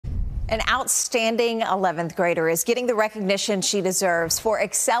An outstanding 11th grader is getting the recognition she deserves for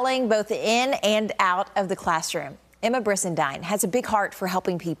excelling both in and out of the classroom. Emma Brisendine has a big heart for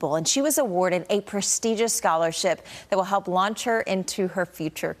helping people, and she was awarded a prestigious scholarship that will help launch her into her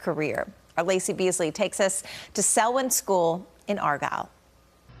future career. Our Lacey Beasley takes us to Selwyn School in Argyle.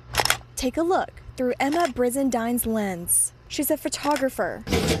 Take a look through Emma Brisendine's lens. She's a photographer,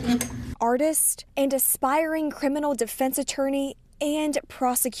 artist, and aspiring criminal defense attorney and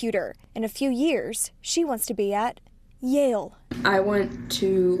prosecutor. In a few years, she wants to be at Yale. I want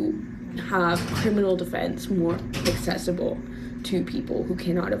to have criminal defense more accessible to people who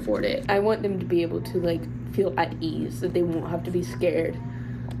cannot afford it. I want them to be able to feel at ease, that they won't have to be scared,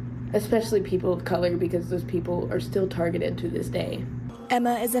 especially people of color, because those people are still targeted to this day.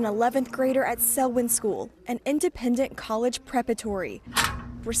 Emma is an 11th grader at Selwyn School, an independent college preparatory,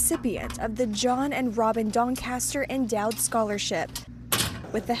 recipient of the John and Robin Doncaster Endowed Scholarship,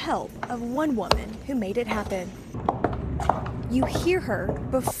 with the help of one woman who made it happen. You hear her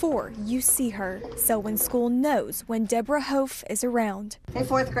before you see her. Selwyn School knows when Deborah Hofe is around. Hey,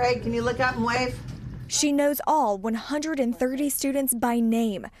 4th grade, can you look up and wave? She knows all 130 students by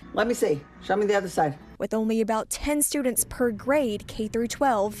name. Let me see. Show me the other side. With only about 10 students per grade, K through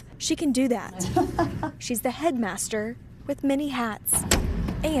 12, she can do that. She's the headmaster with many hats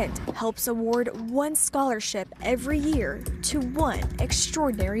and helps award one scholarship every year to one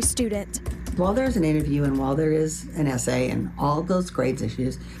extraordinary student. While there's an interview and while there is an essay and all those grades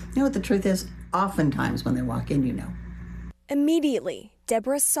issues, you know what the truth is? Oftentimes when they walk in, you know. Immediately,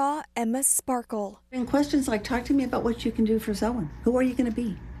 Deborah saw Emma sparkle. And questions like, talk to me about what you can do for Selwyn. Who are you going to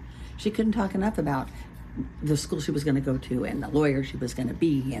be? She couldn't talk enough about the school she was going to go to and the lawyer she was going to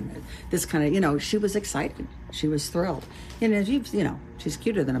be and this kind of, she was excited. She was thrilled. And as she's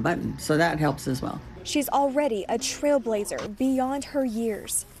cuter than a button, so that helps as well. She's already a trailblazer beyond her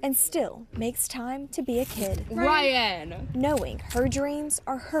years and still makes time to be a kid. Ryan! Knowing her dreams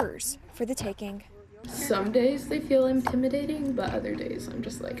are hers for the taking. Some days they feel intimidating, but other days I'm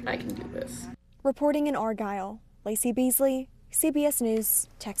just like, I can do this. Reporting in Argyle, Lacey Beasley, CBS News,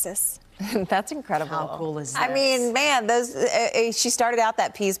 Texas. That's incredible. How cool is this? I mean, man, those. She started out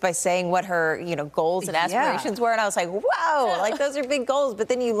that piece by saying what her, goals and aspirations were, and I was like, whoa, those are big goals. But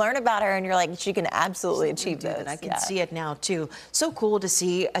then you learn about her, and you're like, she can absolutely achieve those. I can see it now too. So cool to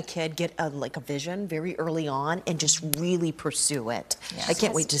see a kid get a vision very early on and just really pursue it. Yes. I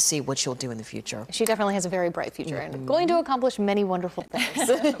can't wait to see what she'll do in the future. She definitely has a very bright future and going to accomplish many wonderful things.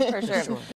 For sure.